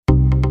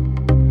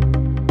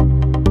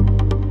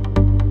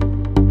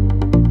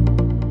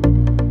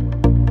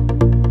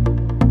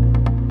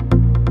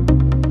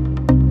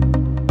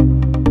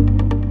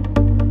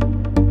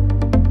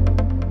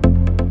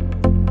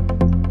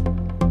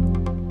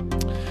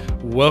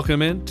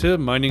Welcome into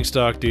Mining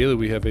Stock Daily.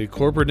 We have a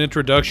corporate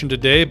introduction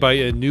today by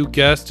a new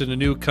guest and a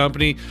new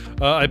company.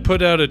 I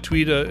put out a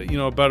tweet,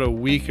 about a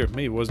week, or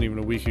maybe it wasn't even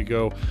a week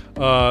ago,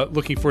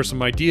 looking for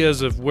some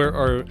ideas of where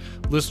our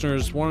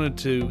listeners wanted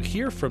to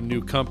hear from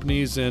new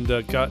companies, and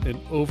got an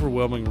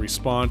overwhelming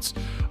response.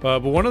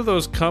 But one of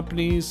those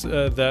companies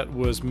that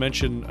was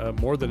mentioned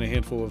more than a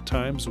handful of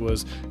times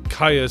was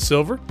Kaya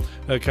Silver.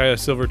 Kaya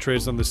Silver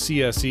trades on the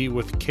CSE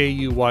with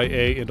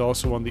KUYA and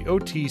also on the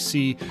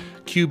OTC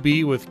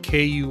QB with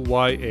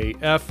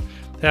KUYAF.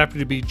 Happy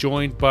to be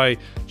joined by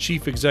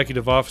Chief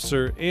Executive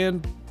Officer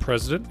and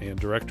President and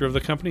Director of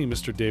the company,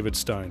 Mr. David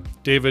Stein.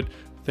 David,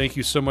 thank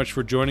you so much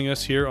for joining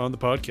us here on the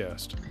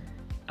podcast.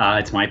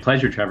 It's my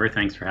pleasure, Trevor.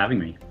 Thanks for having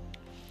me.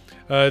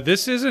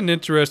 This is an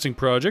interesting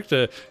project.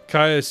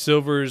 Kaya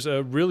Silver's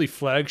really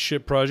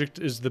flagship project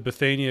is the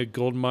Bethania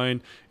Gold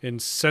Mine in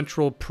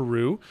central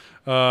Peru.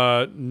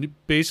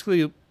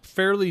 Basically,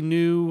 fairly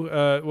new.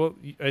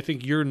 I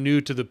think you're new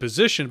to the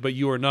position, but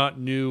you are not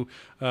new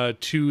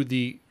to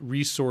the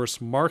resource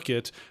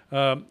market.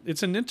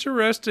 It's an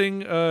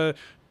interesting,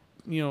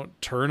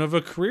 turn of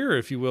a career,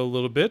 if you will, a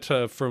little bit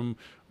from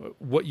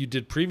what you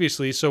did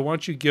previously. So why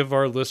don't you give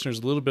our listeners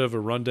a little bit of a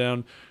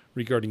rundown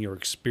regarding your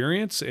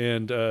experience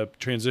and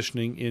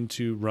transitioning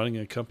into running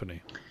a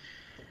company?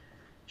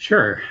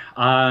 Sure.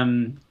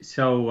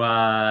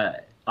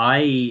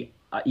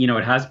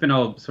 It has been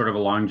a sort of a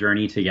long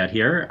journey to get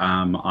here.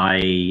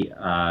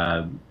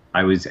 I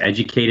was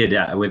educated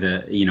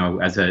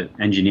as an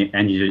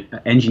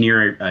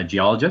engineer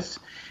geologist.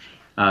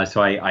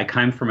 So I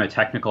come from a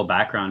technical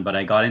background, but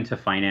I got into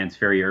finance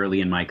very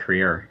early in my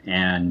career.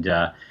 And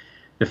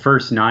the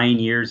first 9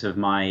 years of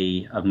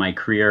my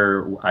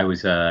career, I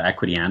was an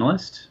equity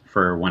analyst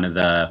for one of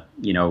the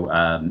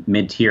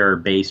mid-tier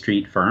Bay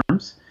Street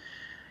firms.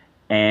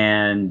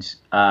 And,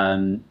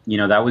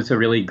 that was a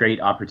really great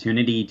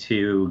opportunity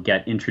to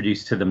get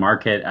introduced to the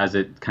market as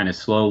it kind of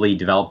slowly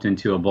developed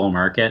into a bull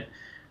market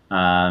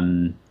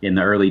in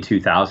the early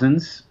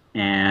 2000s.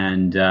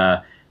 And,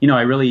 I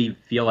really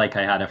feel like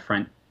I had a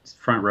front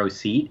row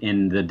seat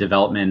in the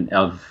development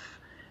of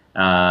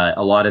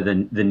a lot of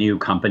the new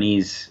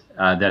companies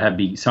that have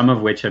some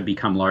of which have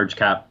become large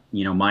cap,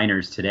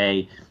 miners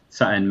today,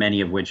 and many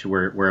of which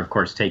were of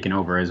course taken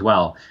over as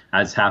well,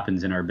 as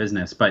happens in our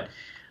business. But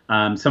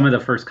some of the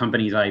first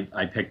companies I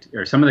picked,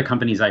 or some of the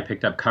companies I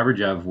picked up coverage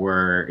of,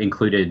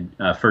 included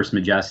First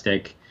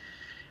Majestic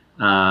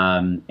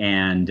and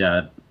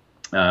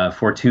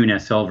Fortuna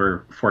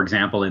Silver, for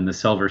example, in the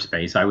silver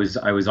space. I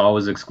was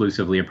always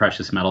exclusively a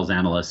precious metals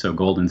analyst, so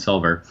gold and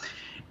silver.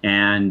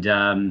 And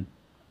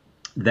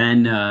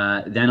then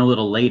a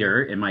little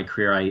later in my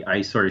career,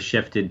 I sort of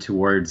shifted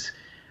towards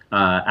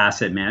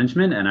asset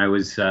management, and I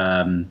was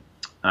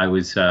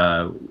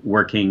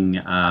working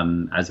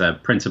as a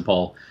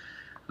principal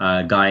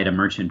guy at a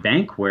merchant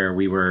bank, where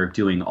we were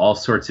doing all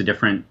sorts of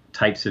different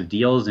types of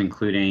deals,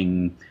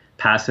 including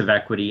passive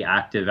equity,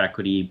 active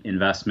equity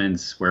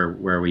investments,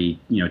 where we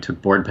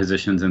took board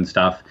positions and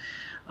stuff,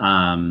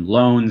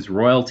 loans,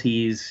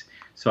 royalties.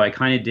 So I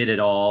kind of did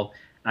it all.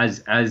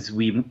 As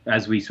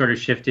we sort of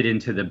shifted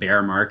into the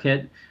bear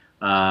market,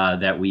 I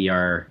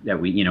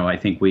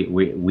think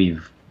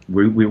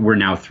we're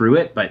now through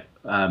it, but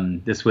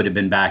this would have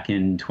been back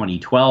in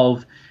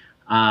 2012.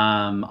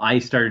 I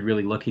started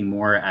really looking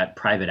more at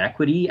private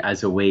equity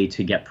as a way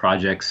to get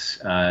projects,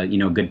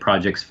 good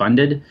projects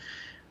funded.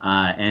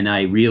 And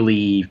I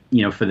really,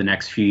 for the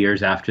next few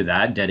years after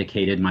that,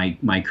 dedicated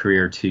my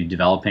career to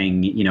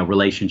developing,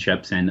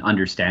 relationships and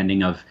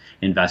understanding of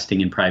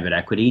investing in private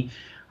equity.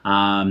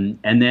 And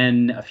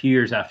then a few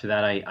years after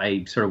that,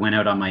 I sort of went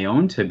out on my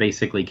own to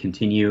basically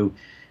continue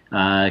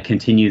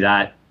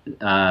that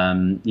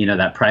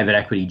that private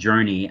equity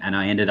journey, and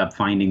I ended up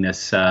finding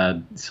this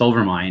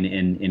silver mine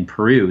in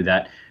Peru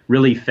that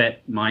really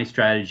fit my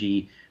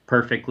strategy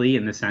perfectly,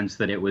 in the sense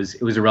that it was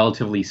a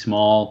relatively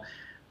small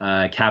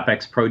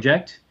capex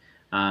project,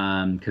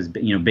 because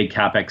big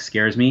capex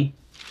scares me,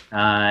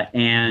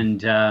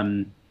 when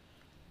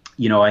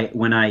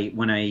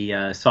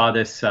I saw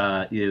this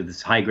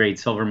this high grade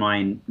silver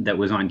mine that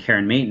was on care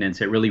and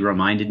maintenance, it really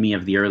reminded me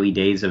of the early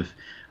days of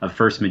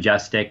First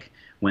Majestic,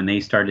 when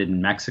they started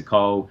in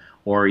Mexico,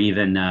 or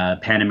even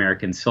Pan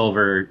American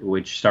Silver,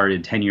 which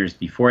started 10 years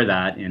before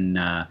that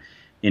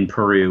in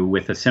Peru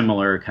with a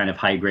similar kind of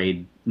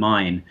high-grade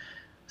mine,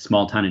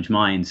 small tonnage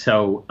mine.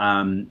 So,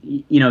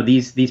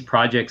 these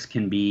projects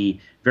can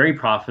be very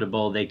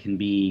profitable. They can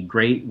be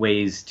great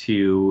ways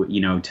to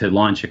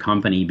launch a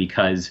company,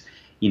 because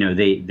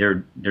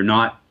they're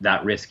not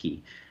that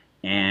risky.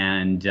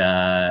 And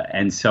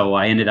so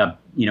I ended up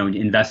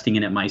investing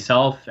in it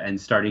myself and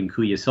starting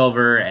Kuya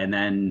Silver, and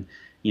then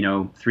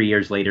 3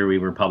 years later, we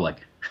were public.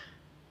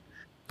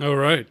 All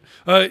right.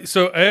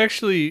 So I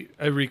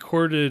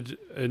recorded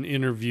an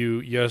interview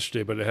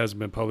yesterday, but it hasn't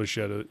been published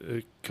yet.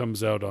 It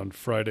comes out on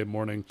Friday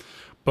morning,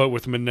 but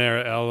with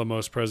Minera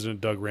Alamos President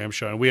Doug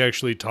Ramshaw. And we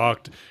actually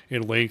talked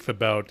in length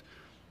about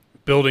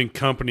building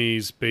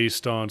companies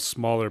based on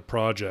smaller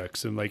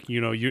projects, and like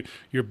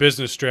your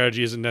business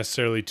strategy isn't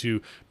necessarily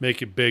to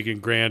make it big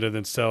and grand and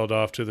then sell it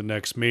off to the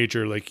next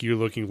major. Like you're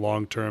looking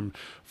long term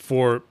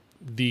for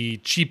the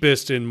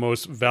cheapest and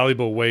most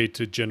valuable way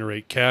to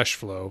generate cash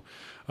flow.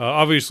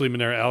 Obviously,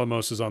 Minera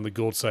Alamos is on the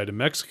gold side of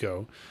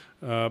Mexico,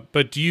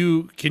 but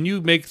can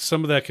you make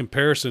some of that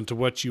comparison to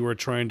what you are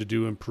trying to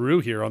do in Peru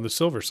here on the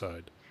silver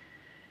side?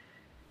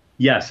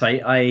 Yes,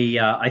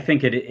 I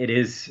think it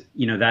is,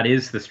 that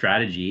is the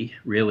strategy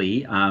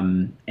really,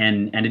 and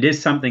it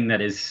is something that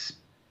is,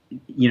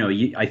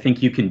 I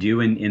think you can do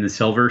in the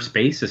silver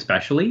space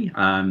especially.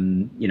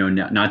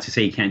 Not to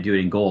say you can't do it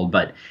in gold,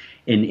 but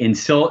in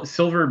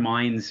silver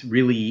mines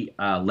really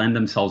lend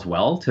themselves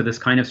well to this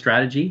kind of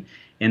strategy,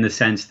 in the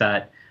sense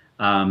that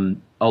a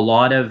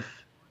lot of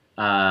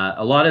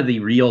the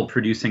real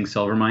producing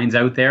silver mines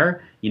out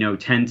there,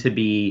 tend to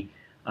be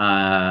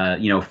 5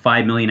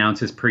 million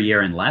ounces per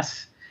year and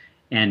less.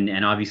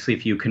 And obviously,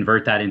 if you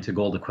convert that into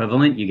gold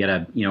equivalent, you get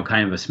a,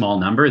 kind of a small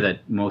number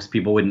that most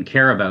people wouldn't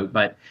care about.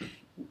 But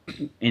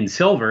in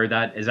silver,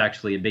 that is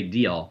actually a big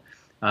deal,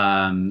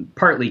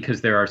 partly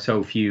because there are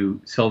so few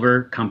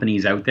silver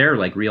companies out there,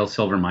 like real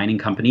silver mining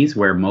companies,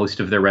 where most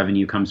of their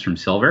revenue comes from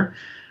silver.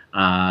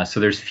 So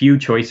there's few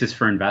choices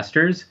for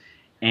investors.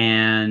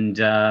 And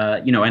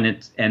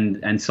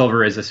and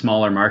silver is a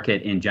smaller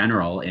market in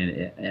general,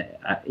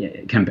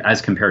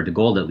 as compared to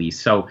gold, at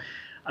least. So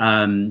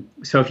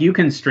if you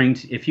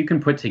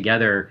can put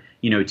together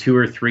 2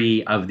 or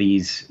 3 of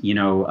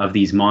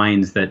these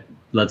mines that,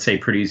 let's say,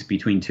 produce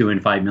between 2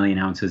 and 5 million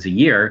ounces a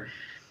year,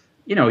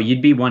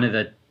 you'd be one of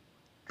the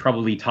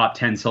probably top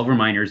 10 silver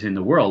miners in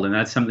the world, and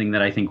that's something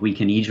that I think we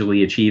can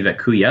easily achieve at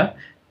Cuya,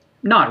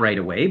 not right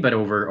away, but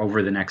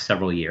over the next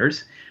several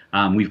years.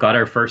 We've got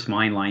our first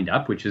mine lined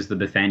up, which is the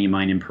Bethania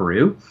mine in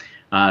Peru.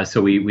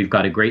 So we've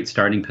got a great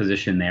starting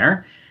position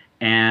there.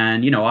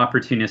 And,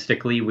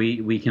 opportunistically,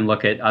 we can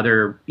look at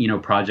other,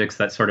 projects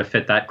that sort of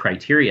fit that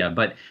criteria.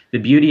 But the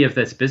beauty of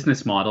this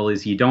business model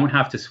is you don't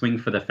have to swing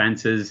for the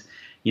fences,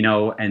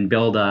 and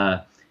build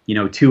a,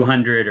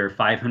 $200 or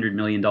 $500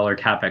 million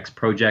CapEx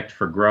project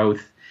for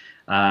growth.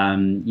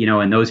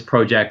 And those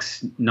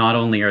projects, not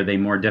only are they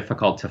more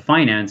difficult to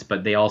finance,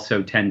 but they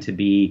also tend to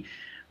be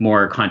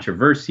more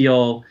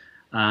controversial,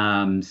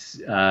 when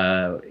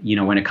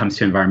it comes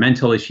to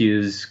environmental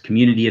issues,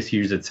 community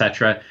issues,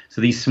 etc.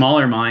 So these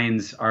smaller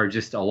mines are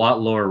just a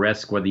lot lower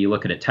risk, whether you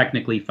look at it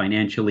technically,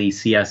 financially,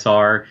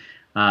 CSR,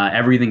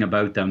 everything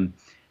about them,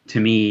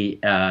 to me,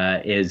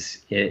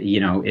 is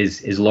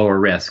lower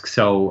risk.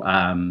 So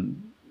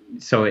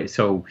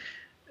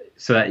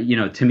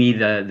that, to me,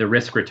 the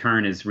risk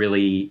return is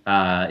really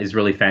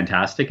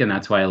fantastic, and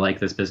that's why I like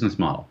this business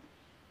model.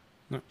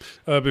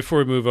 Before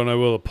we move on, I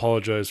will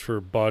apologize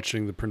for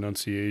botching the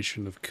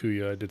pronunciation of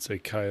Cuya. I did say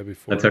Kaya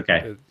before. That's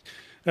okay.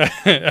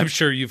 I'm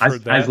sure you've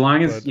heard that. As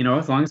long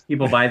as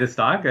people buy the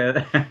stock,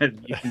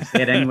 you can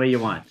say it any way you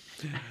want.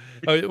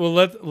 Well,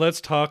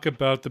 let's talk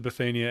about the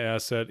Bethania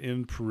asset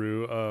in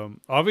Peru.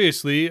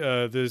 Obviously,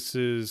 this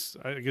is,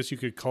 I guess you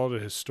could call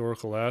it a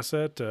historical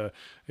asset.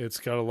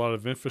 It's got a lot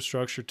of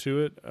infrastructure to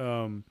it.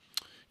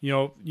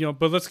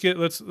 But let's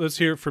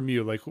hear it from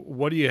you. Like,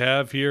 what do you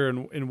have here,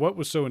 and what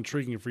was so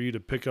intriguing for you to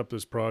pick up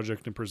this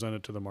project and present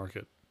it to the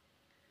market?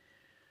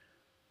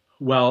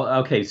 Well,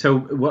 okay.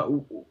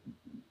 So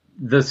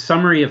the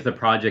summary of the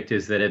project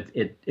is that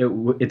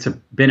it's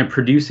been a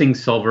producing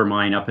silver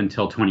mine up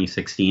until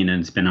 2016, and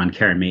it's been on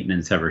care and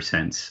maintenance ever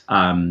since.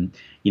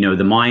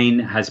 The mine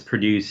has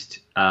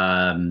produced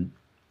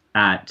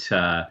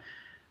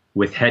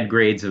with head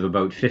grades of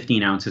about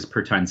 15 ounces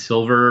per ton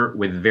silver,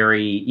 with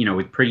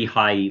with pretty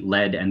high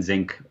lead and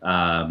zinc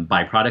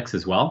byproducts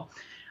as well.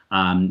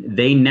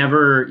 They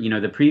never,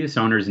 the previous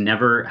owners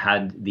never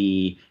had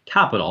the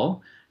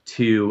capital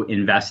to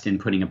invest in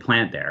putting a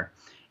plant there.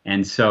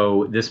 And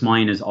so this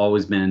mine has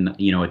always been,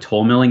 a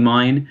toll milling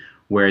mine,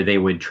 where they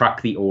would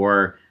truck the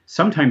ore,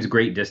 sometimes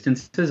great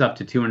distances, up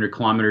to 200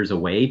 kilometers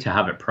away, to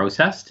have it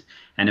processed.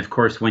 And of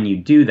course, when you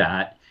do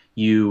that,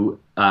 you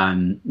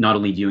not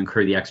only do you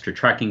incur the extra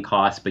trucking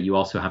costs, but you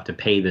also have to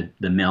pay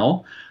the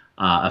mill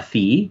a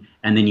fee,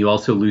 and then you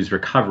also lose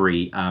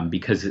recovery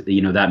because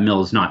that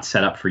mill is not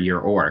set up for your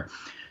ore.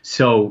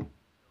 So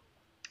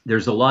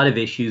there's a lot of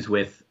issues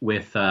with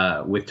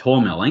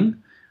toll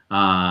milling,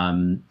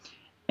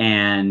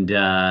 and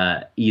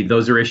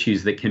those are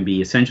issues that can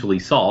be essentially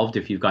solved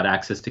if you've got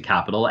access to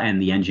capital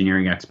and the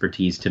engineering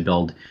expertise to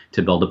build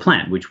a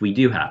plant, which we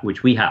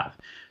have.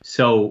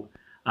 So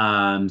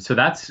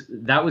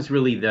that was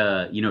really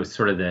the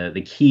sort of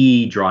the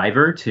key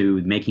driver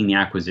to making the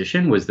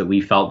acquisition, was that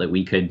we felt that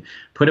we could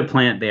put a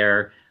plant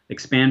there,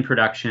 expand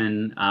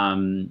production,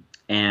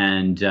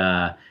 and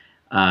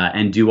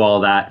do all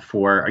that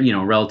for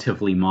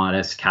relatively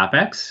modest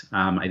capex.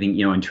 I think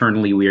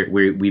internally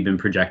we've been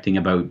projecting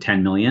about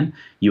 $10 million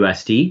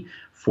USD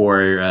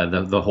for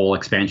the whole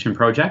expansion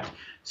project.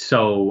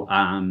 So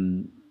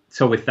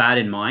with that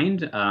in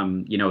mind,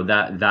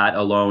 that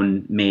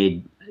alone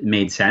made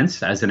made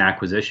sense as an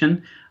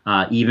acquisition,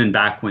 even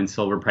back when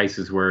silver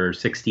prices were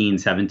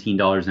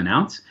 $16-17 an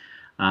ounce.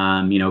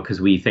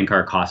 Because we think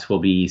our costs will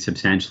be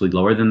substantially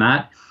lower than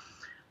that.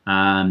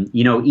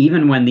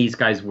 Even when these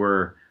guys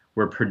were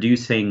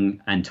producing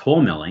and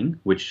toll milling,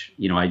 which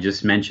I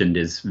just mentioned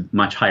is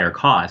much higher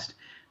cost,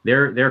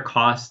 their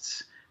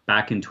costs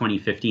back in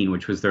 2015,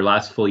 which was their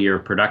last full year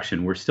of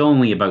production, were still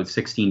only about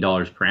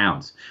 $16 per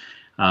ounce.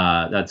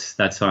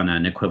 That's on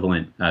an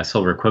equivalent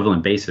silver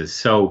equivalent basis.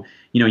 So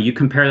you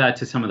compare that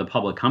to some of the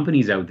public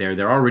companies out there;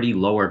 they're already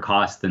lower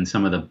cost than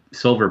some of the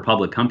silver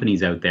public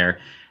companies out there.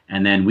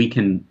 And then we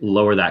can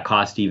lower that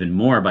cost even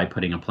more by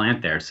putting a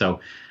plant there. So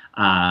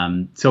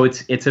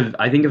it's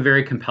I think a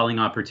very compelling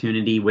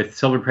opportunity. With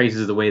silver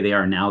prices the way they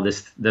are now,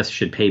 this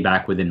should pay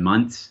back within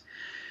months.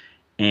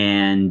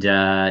 And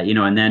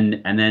and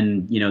then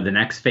the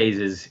next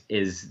phase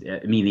is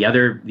the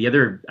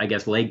other I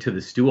guess leg to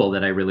the stool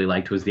that I really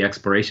liked was the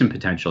exploration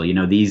potential.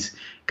 These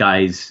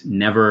guys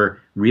never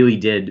really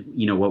did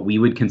what we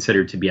would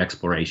consider to be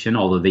exploration,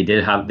 although they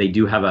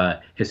do have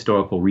a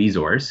historical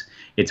resource.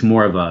 It's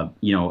more of a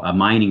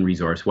mining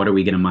resource. What are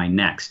we going to mine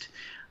next?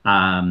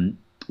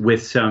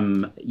 With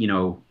some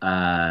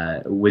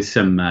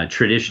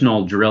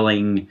traditional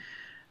drilling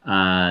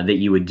that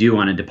you would do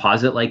on a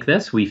deposit like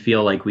this, we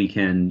feel like we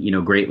can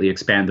greatly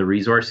expand the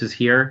resources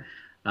here,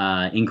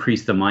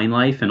 increase the mine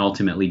life, and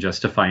ultimately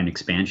justify an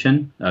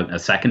expansion, a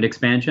second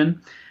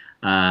expansion.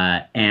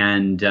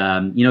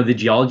 The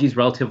geology is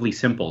relatively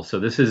simple. So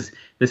this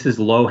is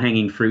low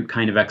hanging fruit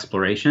kind of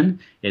exploration.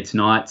 It's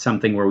not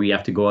something where we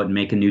have to go out and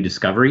make a new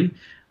discovery.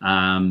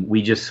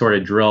 We just sort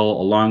of drill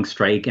a long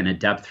strike and a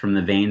depth from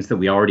the veins that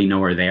we already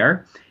know are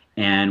there,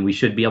 and we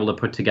should be able to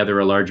put together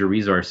a larger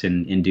resource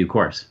in due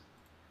course.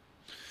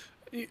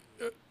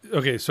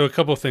 Okay, so a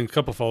couple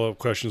follow-up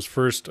questions.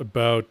 First,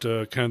 about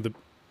kind of the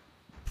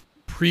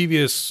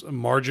previous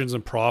margins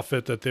and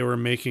profit that they were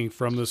making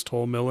from this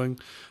toll milling.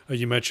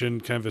 You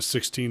mentioned kind of a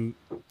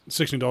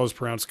 $16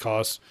 per ounce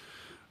cost.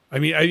 I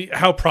mean,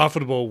 how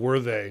profitable were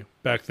they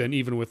back then,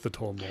 even with the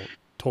toll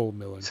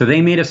milling? So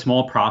they made a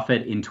small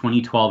profit in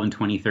 2012 and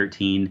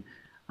 2013.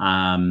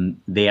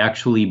 They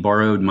actually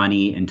borrowed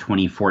money in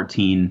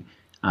 2014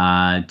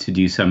 to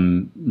do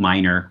some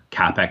minor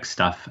CapEx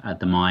stuff at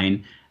the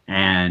mine.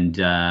 And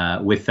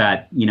with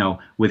that,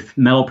 with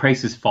metal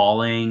prices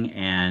falling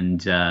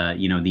and,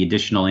 the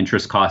additional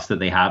interest costs that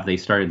they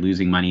started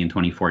losing money in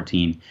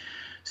 2014.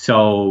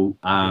 So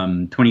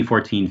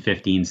 2014,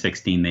 15,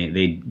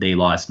 16, they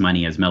lost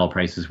money as metal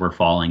prices were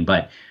falling.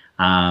 But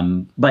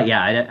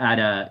yeah,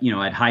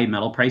 at high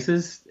metal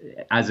prices,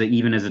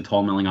 even as a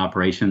toll milling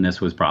operation,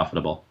 this was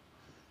profitable.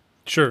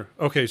 Sure.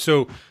 Okay.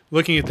 So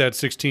looking at that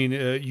 16,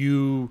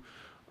 you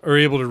are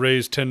able to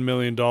raise $10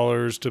 million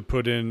to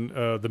put in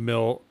the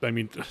mill. I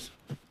mean,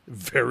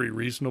 very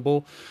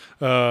reasonable.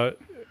 How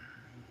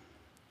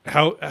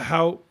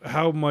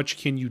much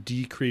can you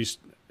decrease?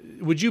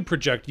 Would you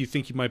project you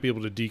think you might be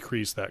able to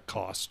decrease that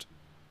cost?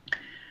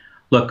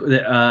 Look,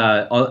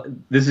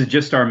 this is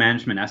just our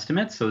management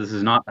estimates, so this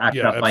is not backed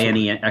up by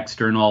any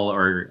external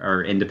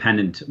or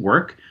independent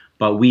work.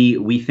 But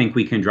we think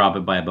we can drop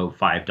it by about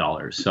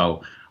 $5.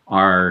 So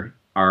our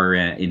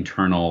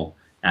internal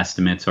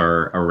estimates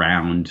are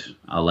around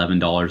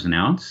 $11 an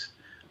ounce,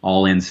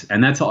 all in,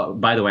 and that's all.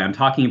 By the way, I'm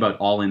talking about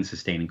all-in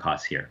sustaining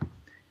costs here.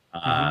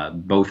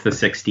 Both the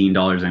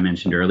 $16 I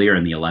mentioned earlier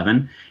and the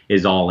 11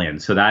 is all in.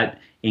 So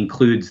that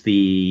includes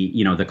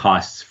the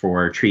costs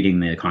for treating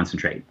the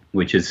concentrate,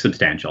 which is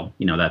substantial.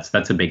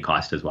 That's a big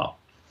cost as well.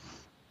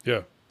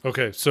 Yeah.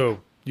 Okay. So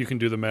you can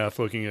do the math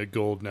looking at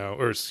gold now,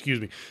 or excuse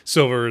me,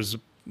 silver is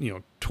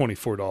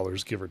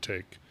 $24 give or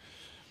take.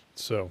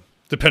 So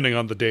depending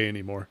on the day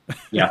anymore.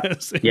 Yeah.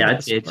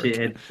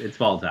 It's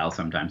volatile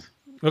sometimes.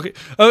 Okay.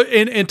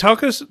 And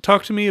talk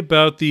to me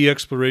about the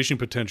exploration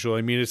potential.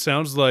 I mean, it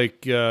sounds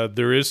like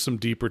there is some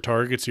deeper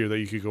targets here that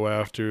you could go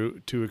after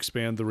to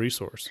expand the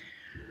resource.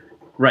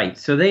 Right.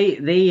 So they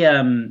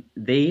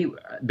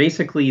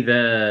basically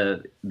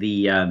the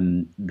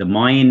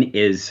mine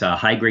is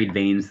high grade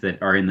veins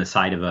that are in the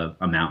side of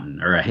a mountain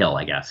or a hill,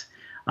 I guess.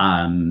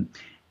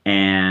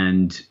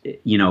 And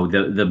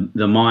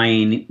the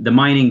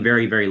mining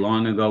very, very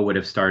long ago would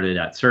have started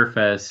at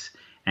surface,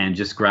 and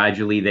just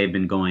gradually they've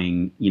been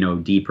going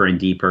deeper and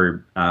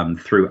deeper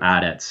through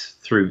adits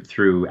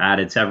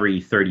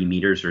every 30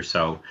 meters or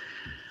so.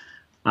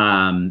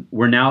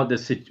 We're now at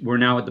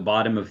the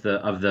bottom of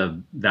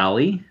the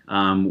valley,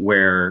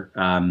 where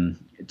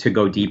to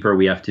go deeper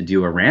we have to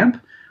do a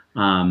ramp.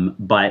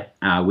 But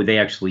they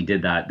actually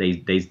did that.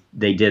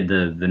 They did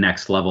the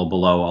next level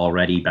below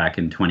already back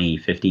in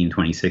 2015,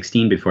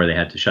 2016 before they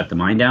had to shut the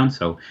mine down.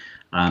 So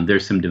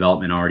there's some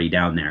development already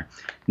down there.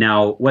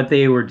 Now, what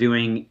they were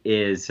doing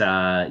is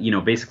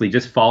basically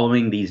just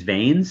following these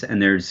veins,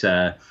 and there's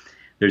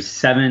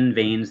 7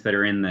 veins that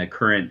are in the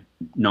current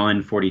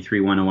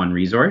non-43-101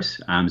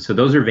 resource. So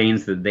those are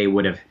veins that they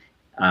would have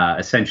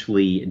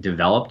essentially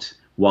developed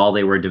while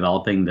they were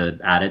developing the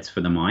adits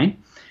for the mine.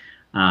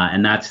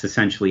 And that's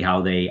essentially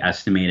how they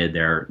estimated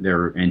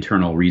their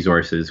internal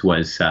resources,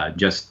 was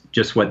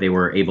just what they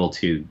were able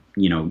to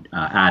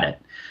add it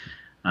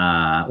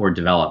or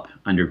develop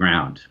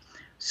underground.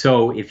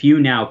 So if you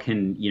now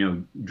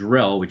can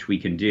drill, which we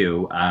can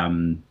do,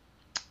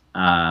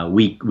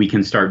 we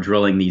can start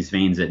drilling these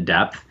veins at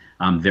depth.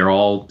 They're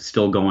all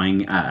still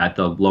going at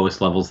the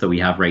lowest levels that we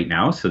have right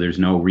now, so there's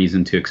no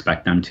reason to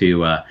expect them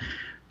to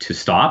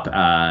stop,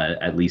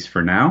 at least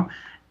for now.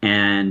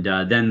 And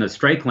then the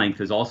strike length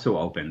is also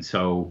open.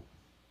 So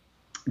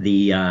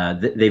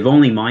they've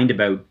only mined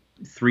about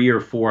 300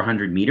 or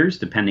 400 meters,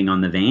 depending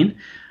on the vein,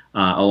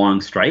 along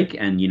strike.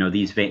 And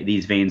these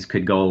veins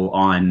could go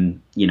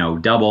on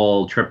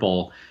double,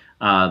 triple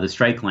the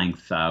strike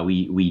length.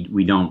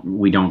 We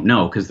don't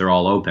know, because they're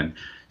all open.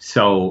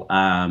 So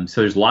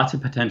there's lots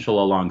of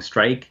potential along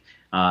strike,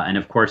 and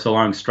of course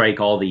along strike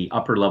all the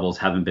upper levels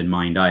haven't been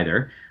mined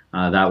either.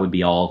 That would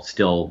be all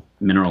still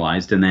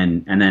mineralized, and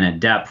then at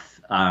depth,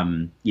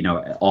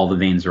 all the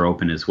veins are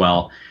open as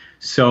well.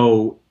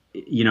 So,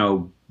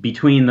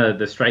 between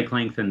the strike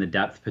length and the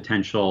depth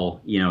potential,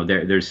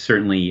 there's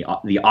certainly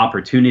the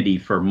opportunity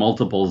for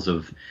multiples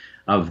of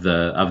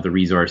the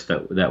resource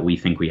that we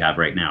think we have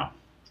right now.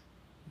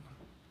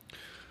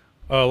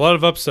 A lot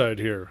of upside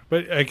here,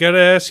 but I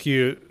gotta ask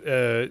you: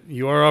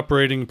 you are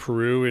operating in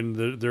Peru,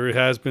 and there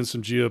has been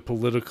some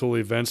geopolitical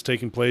events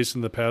taking place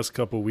in the past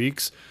couple of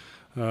weeks.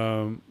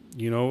 In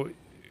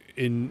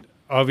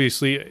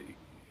obviously,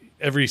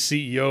 every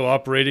CEO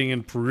operating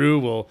in Peru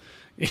will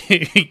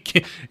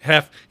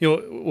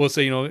we'll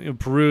say,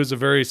 Peru is a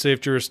very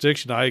safe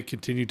jurisdiction. I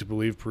continue to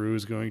believe Peru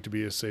is going to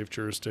be a safe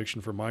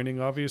jurisdiction for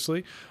mining,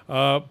 obviously.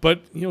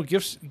 But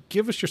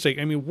give us your take.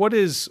 I mean, what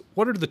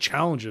are the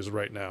challenges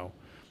right now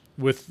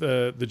with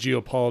the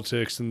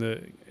geopolitics and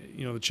the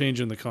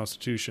change in the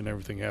constitution,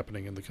 everything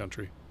happening in the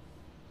country?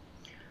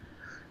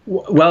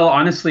 Well,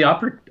 honestly,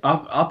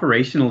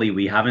 operationally,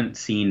 we haven't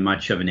seen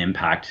much of an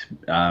impact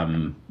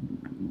because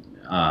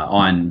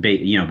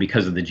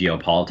of the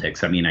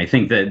geopolitics. I mean, I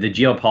think the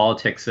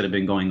geopolitics that have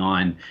been going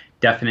on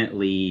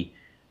definitely,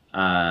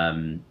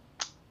 they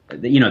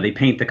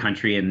paint the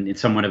country in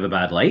somewhat of a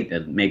bad light.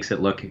 It makes it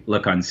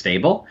look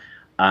unstable.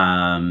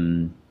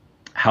 However,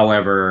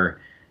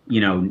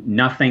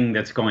 nothing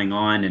that's going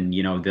on, and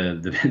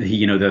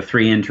the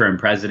three interim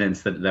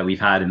presidents that we've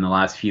had in the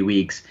last few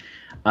weeks,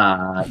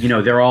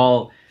 they're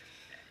all,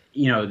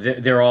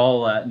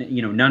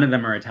 none of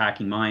them are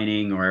attacking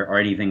mining or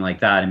anything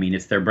like that. I mean,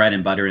 it's their bread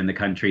and butter in the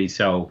country.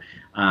 So,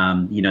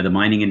 the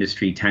mining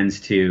industry tends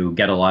to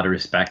get a lot of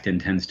respect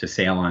and tends to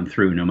sail on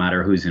through, no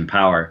matter who's in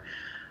power.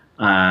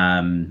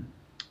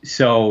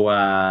 So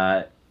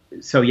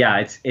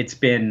yeah, it's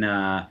been,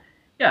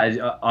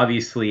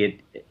 obviously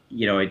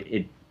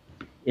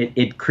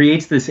it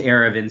creates this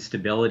air of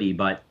instability,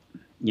 but,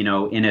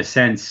 in a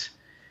sense,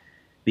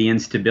 the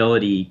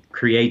instability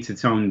creates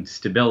its own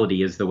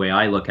stability, is the way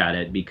I look at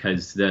it,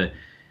 because the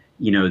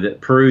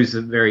Peru's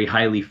very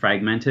highly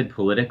fragmented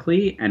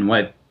politically, and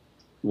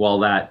while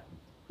that,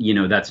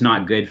 that's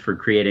not good for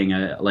creating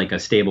a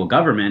stable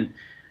government,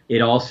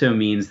 it also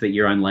means that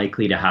you're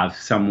unlikely to have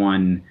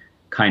someone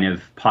kind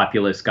of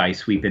populist guy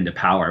sweep into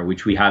power,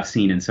 which we have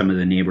seen in some of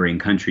the neighboring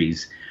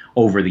countries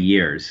over the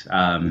years.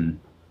 And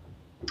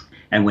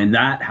when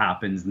that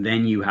happens,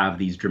 then you have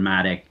these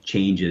dramatic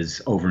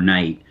changes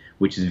overnight,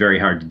 which is very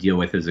hard to deal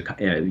with as a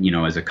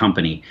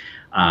company.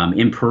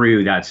 In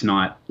Peru, that's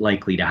not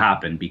likely to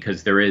happen,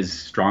 because there is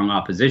strong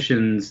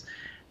oppositions,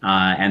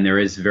 and there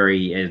is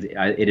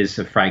it is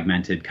a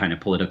fragmented kind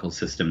of political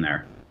system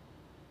there.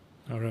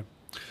 All right.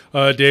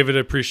 David, I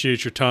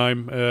appreciate your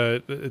time.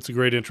 It's a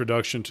great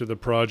introduction to the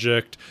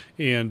project.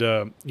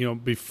 And,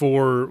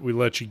 before we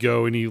let you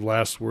go, any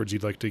last words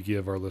you'd like to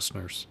give our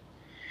listeners?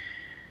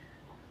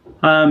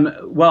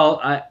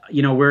 Well,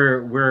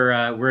 we're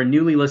a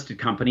newly listed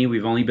company.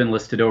 We've only been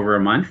listed over a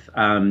month.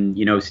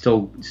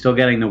 Still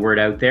getting the word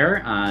out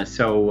there.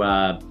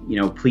 So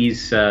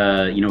please,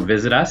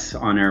 visit us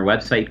on our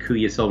website,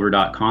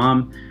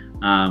 kuyasilver.com.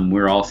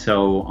 We're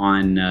also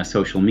on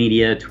social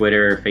media,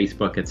 Twitter,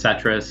 Facebook,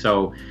 etc.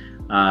 So,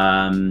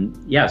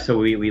 so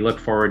we look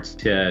forward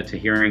to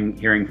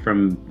hearing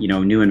from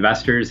new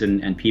investors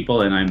and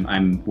people,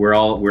 and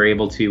we're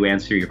able to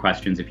answer your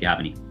questions if you have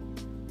any.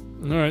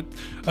 All right.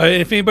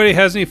 If anybody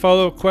has any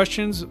follow-up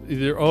questions,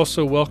 they're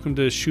also welcome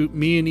to shoot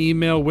me an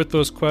email with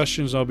those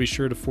questions. I'll be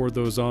sure to forward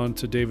those on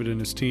to David and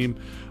his team.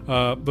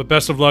 But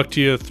best of luck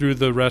to you through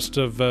the rest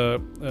of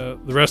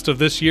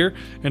this year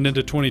and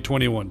into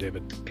 2021,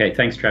 David. Okay.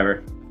 Thanks,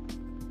 Trevor.